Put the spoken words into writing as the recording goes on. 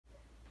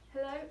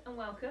and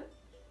welcome.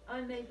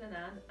 I'm Mary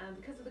Felton, and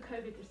because of the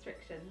COVID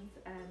restrictions,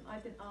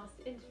 I've been asked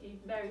to interview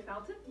Mary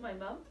Felton, my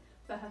mum,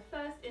 for her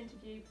first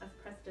interview as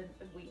president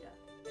of WIDA.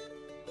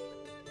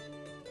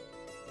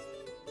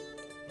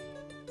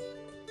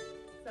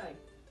 So,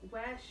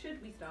 where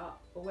should we start,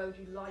 or where would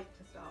you like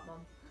to start,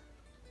 Mum?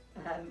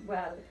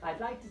 Well,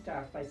 I'd like to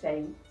start by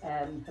saying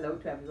hello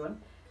to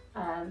everyone,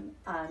 and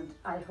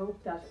I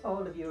hope that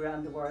all of you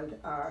around the world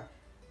are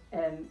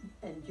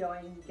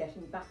enjoying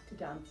getting back to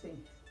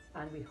dancing,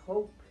 and we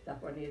hope that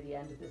we're near the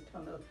end of this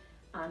tunnel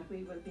and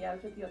we will be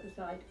out at the other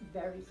side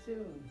very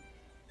soon.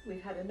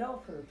 We've had an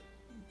awful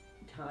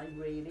time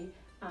really,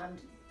 and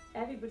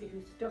everybody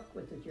who's stuck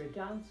with it, your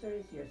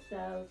dancers,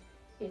 yourselves,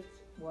 it's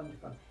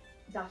wonderful.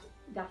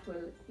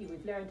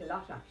 We've learned a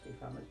lot actually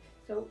from it,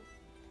 so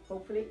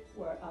hopefully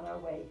we're on our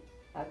way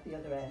out the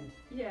other end.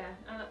 Yeah,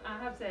 and I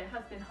have to say it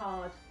has been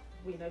hard.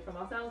 We know from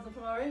ourselves and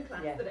from our own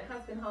class that it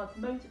has been hard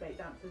to motivate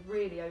dancers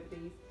really over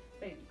these,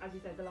 as you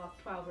said, the last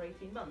 12 or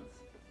 18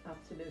 months.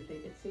 Absolutely,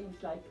 it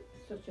seems like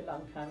such a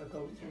long time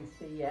ago since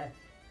the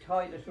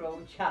toilet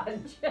roll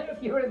challenge.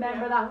 If you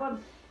remember that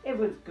one, it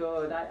was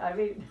good. I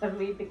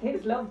really, the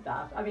kids loved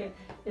that. I mean,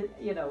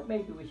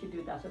 maybe we should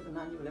do that as an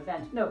annual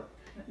event. No,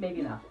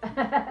 maybe not.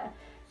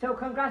 So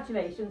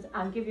congratulations,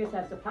 and give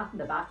yourselves a pat on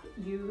the back.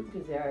 You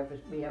deserve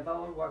it. We have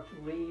all worked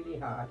really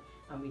hard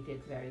and we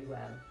did very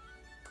well.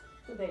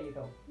 So there you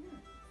go. Yeah.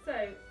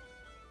 So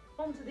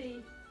on to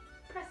the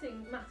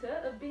pressing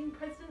matter of being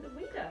president of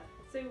WIDA.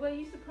 So were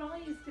you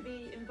surprised to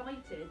be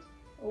invited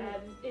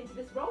into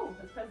this role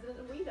as president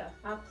of WIDA?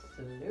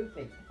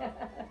 Absolutely.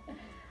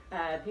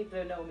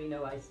 People who know me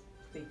know I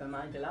speak my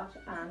mind a lot,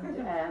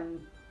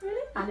 and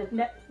really? And it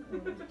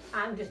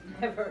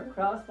never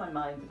crossed my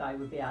mind that I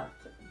would be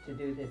asked to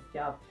do this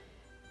job,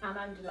 and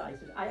I'm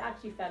delighted. I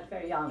actually felt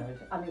very honoured.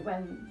 I mean,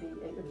 when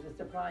it was a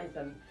surprise,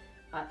 and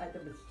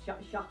there was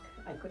shock.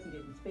 I couldn't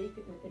even speak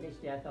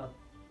initially. I thought,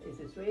 is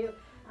this real?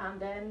 And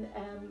then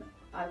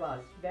I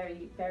was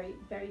very, very,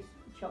 very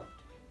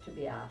chuffed to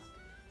be asked.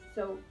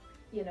 So,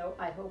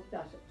 I hope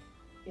that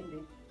in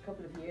the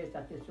couple of years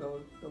that this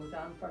role goes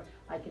on for,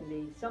 I can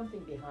leave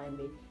something behind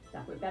me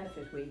that will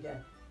benefit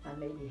WIDA and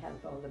maybe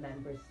help all the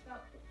members.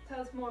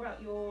 Tell us more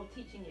about your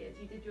teaching years.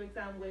 You did your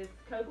exam with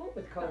Kogol?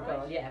 With Kogol,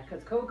 right? Yeah,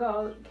 because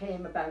Kogol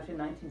came about in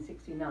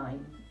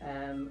 1969.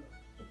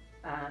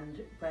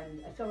 And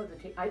when some of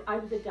the I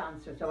was a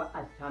dancer, so at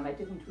the time I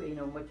didn't really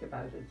know much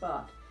about it,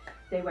 but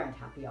they weren't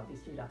happy,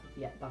 obviously, that was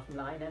the bottom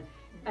line. And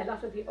a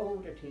lot of the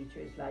older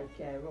teachers like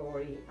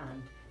Rory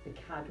and the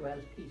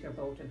Cadwells, Peter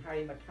Bolton,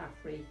 Harry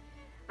McCaffrey,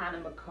 Anna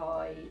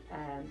McCoy,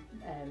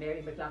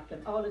 Mary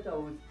McLaughlin, all of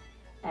those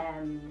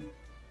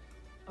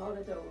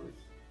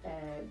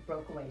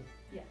broke away.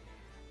 Yeah.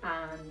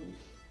 And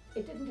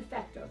it didn't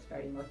affect us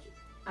very much.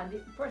 And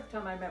the first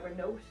time I remember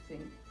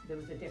noticing there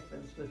was a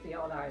difference was the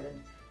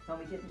All-Ireland, when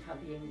we didn't have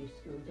the English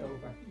schools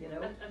over, And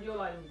the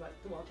All-Ireland was like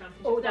the World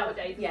Championship.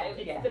 Nowadays,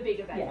 it's the big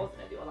event,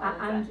 wasn't it, the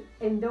All-Ireland?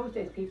 And in those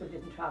days people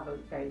didn't travel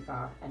very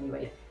far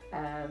anyway,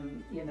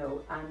 and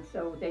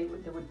so there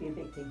would be a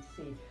big thing to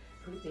see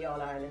the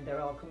All-Ireland. They're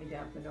all coming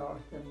down from the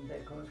north and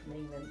they're coming from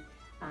England,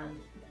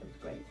 and it was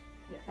great.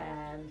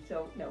 Yeah.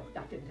 So no,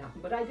 that didn't happen,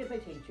 but I did my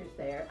teachers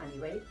there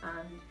anyway,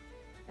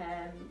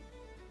 and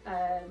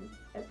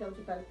that was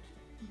about, I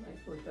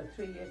suppose, about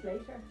 3 years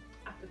later.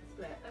 After the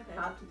split, okay.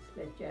 After the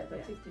split, yeah,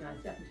 about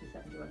 69, 70,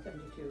 71,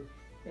 72,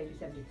 maybe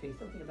 73,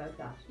 something about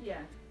that.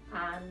 Yeah.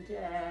 And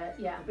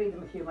Breda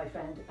McHugh, my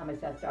friend, and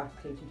myself started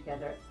teaching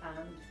together,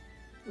 and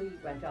we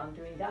went on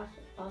doing that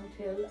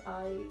until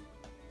I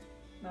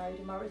married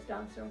a Morris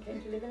dancer and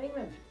came to live in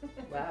England.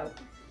 Wow.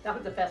 That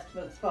was the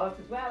festival's fault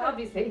as well,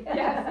 obviously.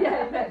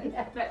 Yes,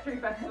 met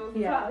through festivals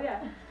as well,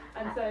 yeah.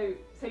 And so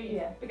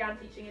you began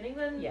teaching in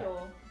England,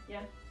 or?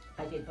 Yeah.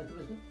 I did, but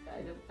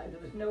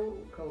there was no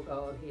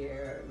Kogol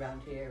here,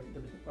 around here.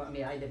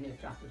 I live near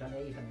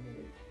Stratford-on-Avon. I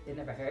mean, they'd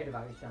never heard of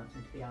Irish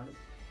dancing, to be honest.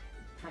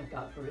 Thank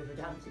God for river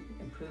dancing,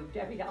 improved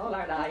all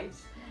our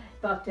lives.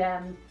 But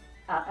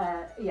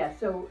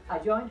so I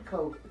joined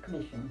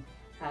Commission,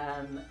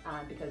 and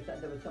because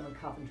there was some in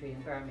Coventry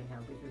and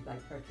Birmingham, which was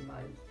like 30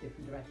 miles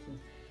different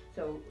directions.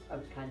 So I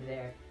was kind of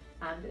there,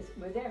 and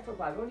we were there for a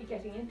while. Only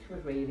getting into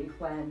it really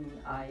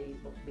when I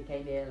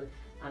became ill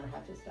and I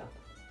had to stop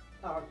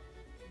or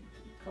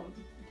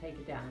take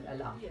it down a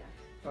lot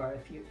for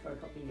a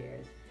couple of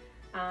years.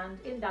 And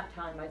in that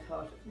time I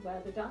thought, well,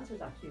 the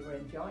dancers actually were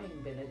enjoying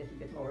being a little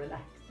bit more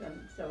relaxed,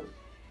 and so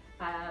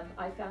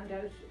I found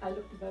out,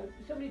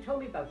 somebody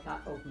told me about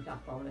Open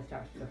Platform, and I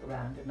started to look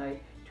around, and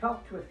I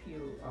talked to a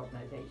few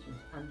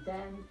organisations, and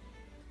then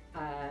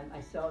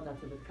I saw that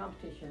there was a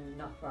competition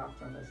not far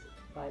from us,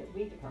 by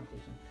WIDA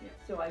competition.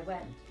 So I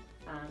went,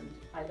 and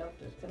I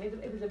loved it. And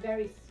it was a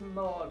very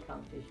small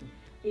competition.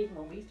 Even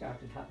when we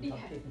started having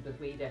competitions with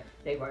WIDA,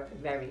 they were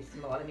very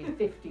small. I mean,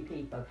 50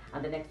 people,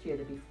 and the next year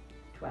there'd be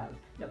 12.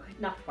 No,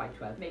 not quite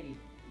 12, maybe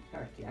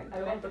 30. I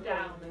remember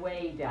going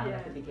way down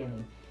at the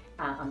beginning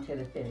until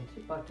it built.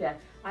 But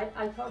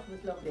I thought it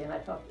was lovely, and I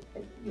thought,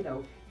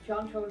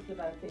 Sean told us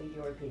about the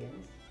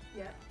Europeans,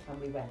 Yeah.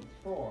 And we went,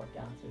 4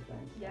 dancers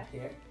went Yes. that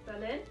year.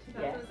 Berlin,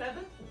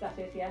 2007. Is that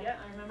it? Yeah. Yeah,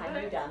 I remember.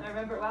 I knew dance. I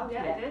remember it well.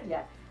 Yeah, I did.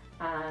 Yeah.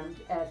 And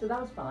so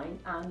that was fine.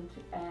 And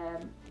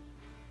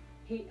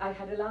I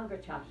had a longer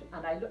chat,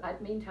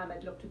 and meantime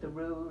I'd looked at the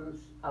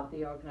rules of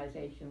the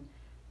organisation,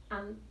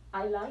 and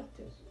I liked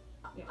it.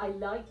 Yeah. I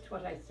liked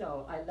what I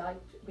saw. I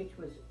liked, which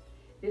was,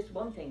 this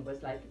one thing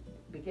was like,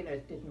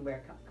 beginners didn't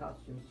wear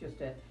costumes,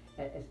 just a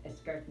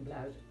skirt and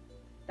blouse.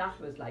 That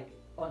was like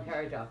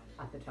unheard of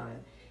at the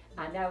time,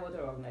 and now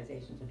other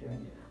organisations are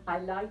doing it. I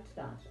liked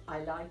that.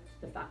 I liked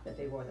the fact that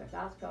they wore their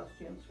class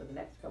costumes for the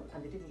next couple,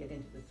 and they didn't get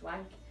into the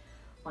swank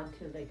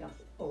until they got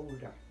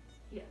older.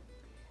 Yeah.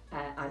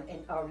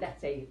 Or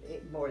let's say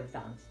more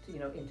advanced,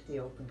 into the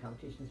open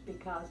competitions,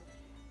 because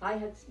I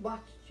had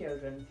watched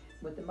children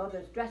with the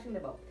mothers dressing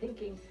them up,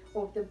 thinking,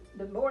 oh,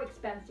 the more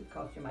expensive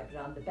costume I put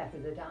on, the better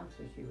the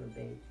dancers you will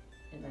be.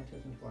 And that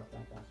doesn't work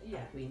like that,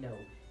 as we know.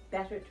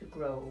 Better to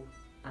grow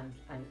and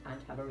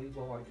have a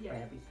reward for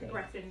every stage.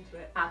 Progress into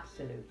it.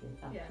 Absolutely.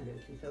 Yeah.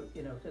 So,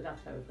 so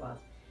that's how it was.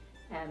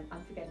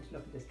 I'm forgetting to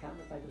look at this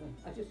camera, by the way.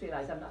 I just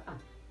realised I'm not,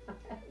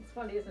 it's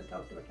funny, isn't it,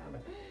 talk to a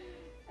camera.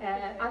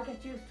 I'll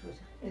get used to it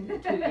in the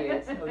 2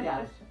 years, no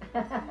doubt.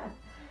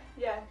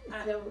 Yeah.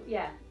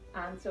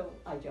 And so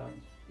I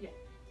joined. Yeah.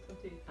 So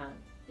too.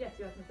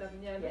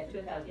 2007. Yeah.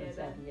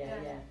 2007.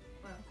 Yeah.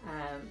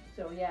 Wow.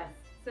 So yeah.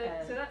 So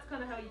that's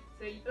kind of how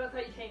that's how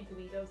you came to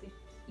WIDA, obviously.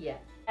 Yeah.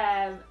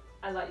 And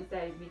like you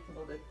say, meeting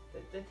all the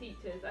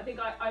teachers. I think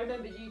I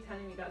remember you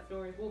telling me that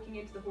story of walking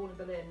into the hall in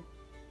Berlin,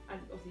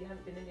 and obviously you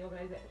hadn't been in the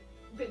organisation,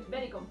 been to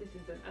many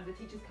competitions, and the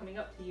teachers coming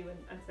up to you and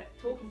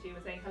talking to you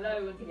and saying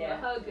hello and giving you a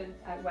hug and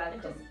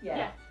welcome. And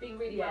just being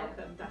really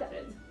welcome. That's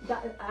it.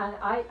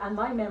 And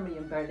my memory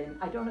in Berlin,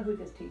 I don't know who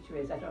this teacher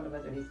is. I don't know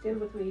whether he's still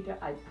with WIDA.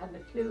 I hadn't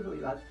a clue who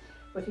he was,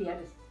 but he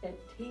had a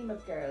team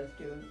of girls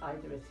doing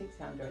either a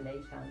 6-hand or an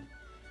 8-hand,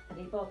 and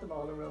he bought them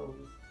all a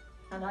rose.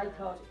 And I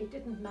thought it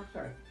didn't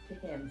matter to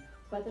him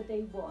whether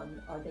they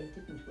won or they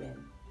didn't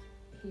win.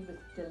 He was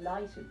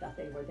delighted that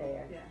they were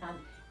there,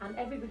 and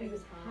everybody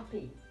was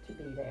happy to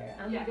be there.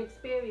 And we've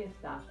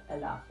experienced that a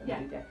lot in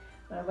WIDA.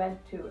 When I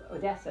went to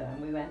Odessa,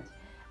 and we went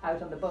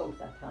out on the boat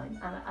that time,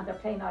 and they're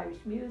playing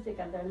Irish music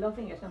and they're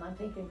loving it, and I'm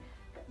thinking,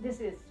 this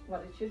is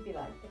what it should be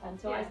like. And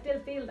so I still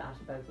feel that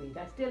about WIDA.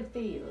 I still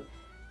feel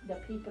the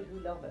people who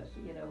love it,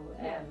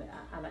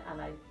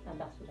 and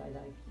that's what I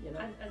like,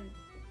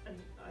 And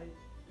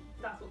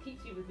that's what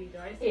keeps you with WIDA,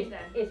 I assume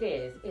then. It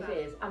is.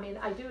 I mean,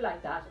 I do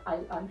like that.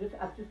 I'm just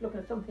looking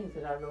at some things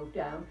that I wrote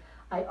down.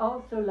 I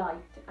also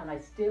liked, and I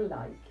still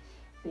like,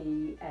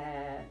 the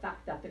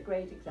fact that the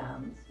grade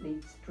exams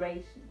lead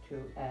straight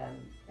to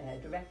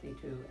directly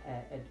to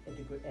a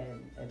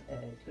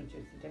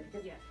teacher's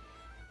certificate.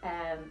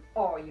 Yeah.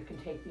 Or you can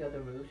take the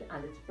other route,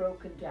 and it's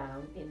broken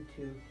down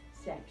into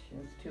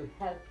sections to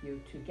help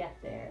you to get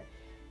there.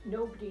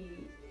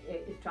 Nobody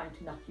is trying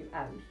to knock you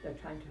out. They're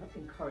trying to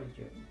encourage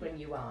you, bring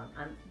you on,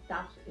 and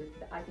I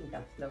think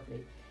that's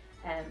lovely.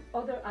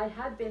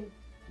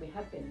 We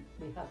have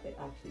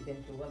actually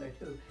been to one or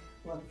two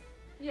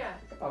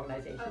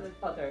organisations,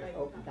 other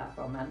open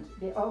platform, and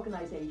the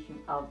organisation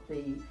of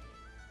the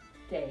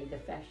day, the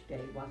Fresh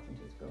Day,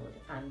 wasn't as good.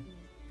 And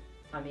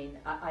I mean,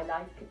 I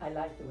like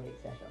the way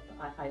it's set up.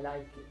 I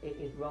like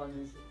it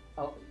runs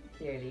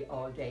clearly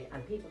all day,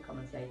 and people come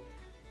and say,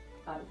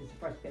 this is the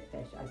first bit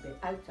Fesh I've been,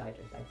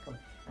 outsiders I've come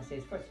and say,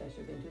 it's the first Fesh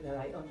I've been to that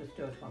I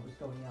understood what was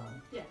going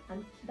on. Yeah.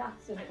 And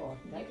that's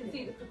important. You can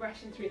see the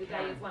progression through the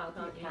day as well,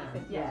 can't you?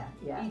 Yeah.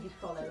 Easy to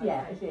follow.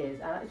 Yeah, it is.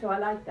 So I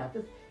like that.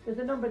 There's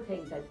a number of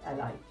things I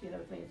like, you know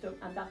what I mean? So,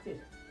 and that's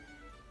it.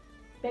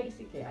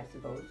 Basically, I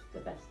suppose,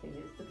 the best thing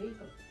is the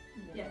people.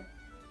 You know?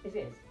 It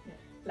is. Yeah.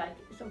 Like,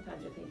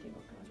 sometimes you're thinking,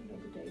 oh God,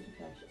 another day to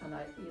Fesh, and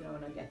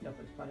I'm getting up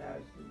at quite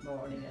hours in the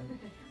morning, and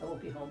I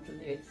won't be home till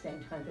the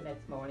same time the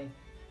next morning.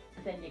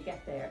 And then you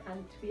get there,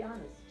 and to be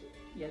honest,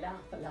 you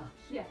laugh a lot.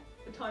 Yeah,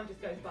 the time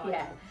just goes by.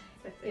 Yeah,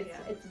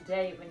 it's a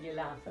day when you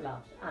laugh a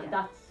lot, and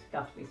that's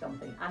got to be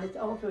something. And it's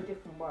also a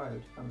different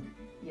world from,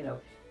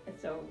 and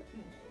so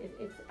it's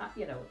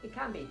it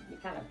can be, you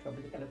can have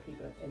trouble, you can have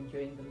people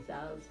enjoying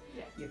themselves,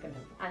 you can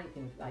have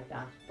anything like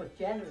that, but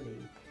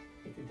generally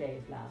it's a day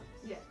of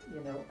laughs,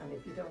 and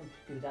if you don't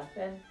do that,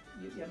 then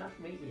you're not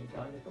really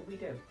enjoying it, but we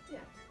do.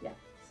 Yeah.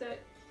 So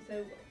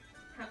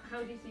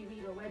how do you see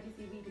WIDA, or where do you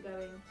see WIDA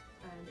going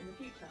in the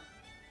future?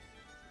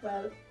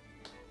 Well,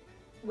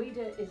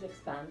 WIDA is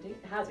expanding,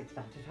 has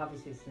expanded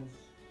obviously since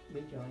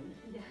we joined,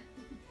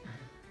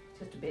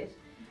 just a bit,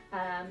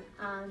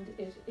 and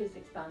it is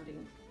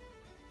expanding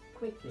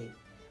quickly.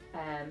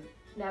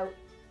 Now,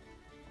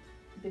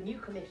 the new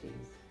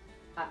committees,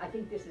 I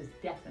think this is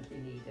definitely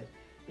needed,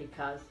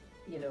 because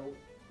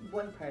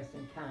one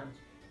person can't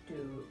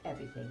do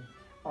everything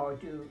or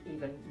do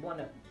even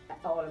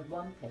all of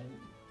one thing.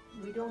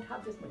 We don't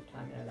have this much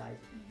time in our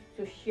lives,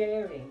 so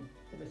sharing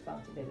the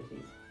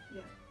responsibilities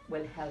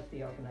will help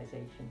the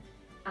organisation.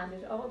 And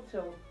it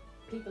also,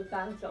 people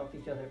bounce off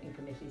each other in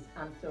committees,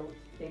 and so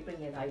they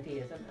bring in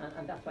ideas,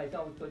 and that's why it's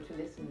always good to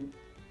listen,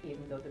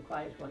 even though the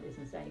quiet one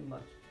isn't saying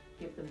much,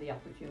 give them the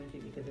opportunity,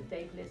 because if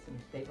they've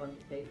listened, they've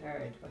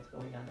heard what's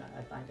going on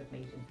at stand-up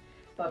meetings.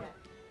 But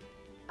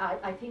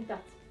I think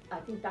that's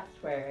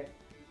where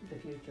the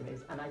future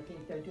is, and I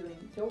think they're doing,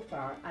 so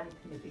far, any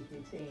committees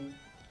we've seen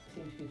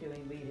seem to be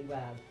doing really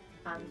well.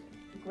 And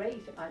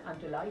great, I'm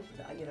delighted,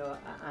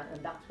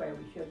 and that's where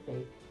we should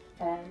be.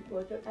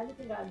 Was there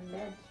anything I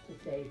meant to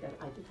say that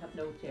I just have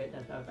notes here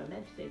that I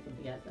meant to say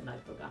something else and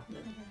I've forgotten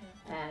it?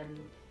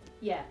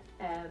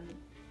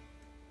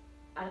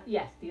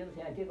 Yes, the other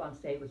thing I did want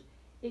to say was,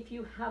 if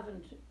you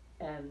haven't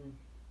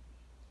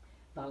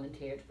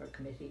volunteered for a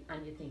committee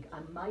and you think I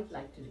might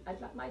like to do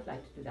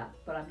that,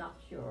 but I'm not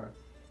sure,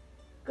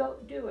 go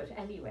do it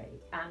anyway.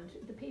 And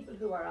the people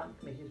who are on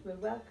committees will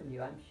welcome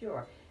you, I'm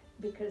sure,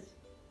 because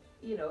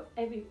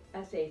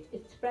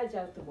it spreads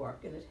out the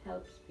work, and it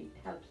helps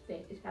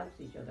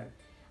each other.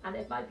 And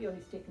it might be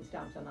only sticking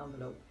stamps on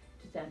envelope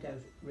to send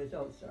out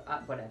results or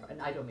whatever, and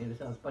I don't mean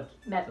results, but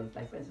medals,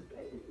 like for instance,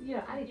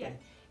 anything,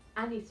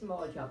 any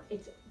small job.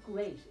 It's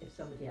great if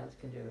somebody else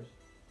can do it,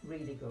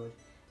 really good.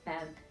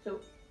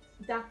 So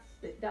that's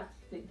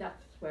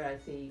where I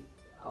see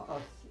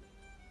us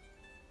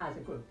as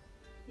a group.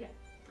 Yeah,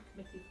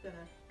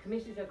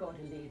 committees are going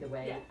to lead the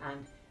way,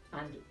 and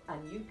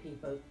you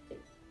people,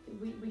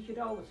 we should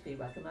always feel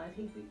welcome, and I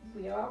think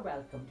we are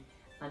welcomed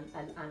and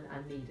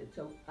needed.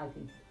 So I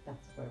think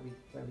that's where we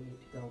need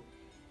to go.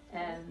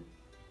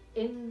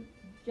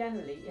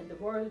 Generally in the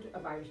world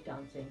of Irish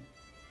dancing,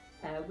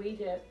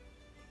 WIDA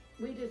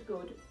is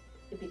good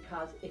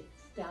because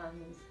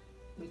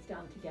we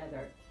stand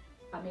together.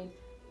 I mean,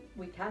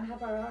 we can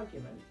have our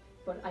arguments,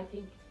 but I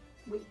think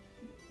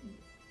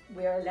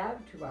we're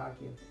allowed to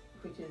argue,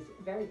 which is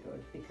very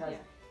good, because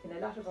in a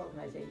lot of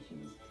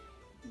organisations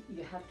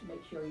you have to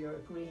make sure you're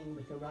agreeing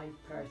with the right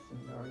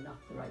person or not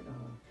the right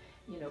one,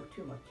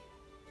 too much.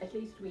 At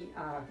least we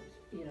are,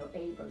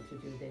 able to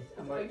do this,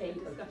 and we're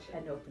able to,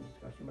 an open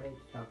discussion, we're able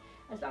to talk,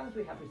 as long as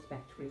we have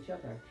respect for each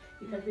other,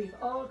 because we've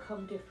all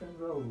come different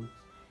roads.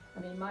 I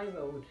mean, my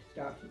road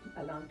started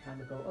a long time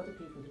ago, other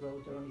people's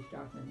roads are only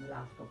starting in the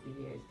last couple of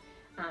years,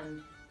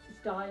 and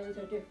styles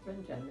are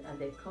different, and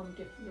they've come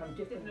from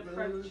different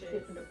routes,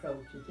 different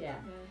approaches,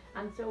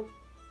 and so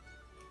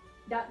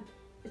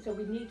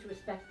we need to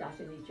respect that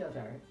in each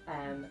other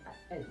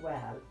as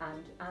well,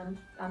 and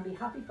be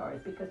happy for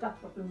it, because that's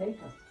what will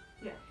make us.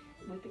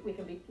 We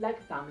can be like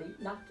a family,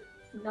 not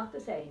the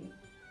same,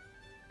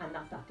 and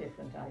not that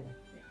different either.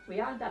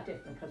 We aren't that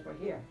different because we're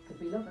here, because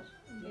we love it.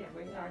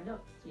 We are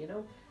nuts,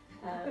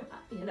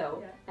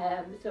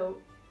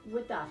 So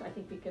with that, I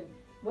think we can,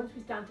 once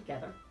we stand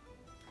together,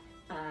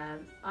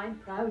 I'm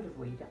proud of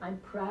WIDA. I'm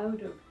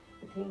proud of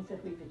the things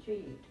that we've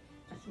achieved.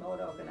 A small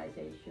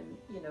organisation,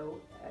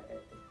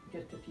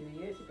 just a few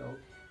years ago,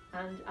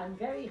 and I'm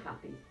very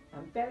happy,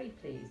 I'm very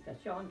pleased that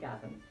Sean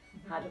Gavin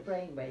had a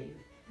brainwave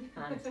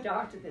and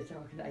started this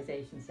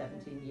organisation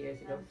 17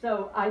 years ago.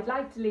 So I'd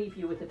like to leave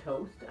you with a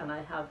toast, and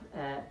I have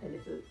a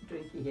little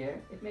drinky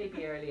here. It may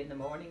be early in the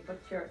morning,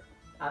 but sure,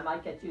 I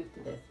might get used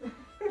to this.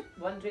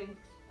 One drink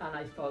and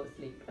I fall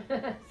asleep,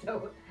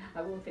 so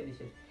I won't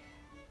finish it.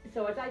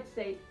 So I'd like to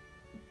say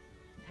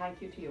thank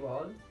you to you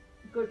all,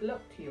 good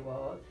luck to you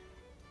all.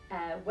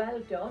 Well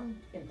done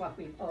in what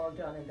we've all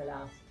done in the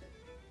last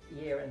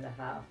year and a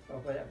half, or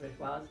whatever it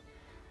was,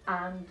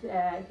 and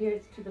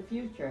here's to the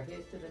future,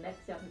 here's to the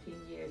next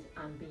 17 years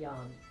and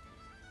beyond,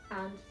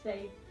 and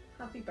say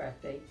happy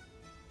birthday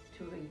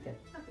to WIDA.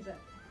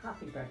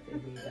 Happy birthday,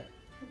 WIDA.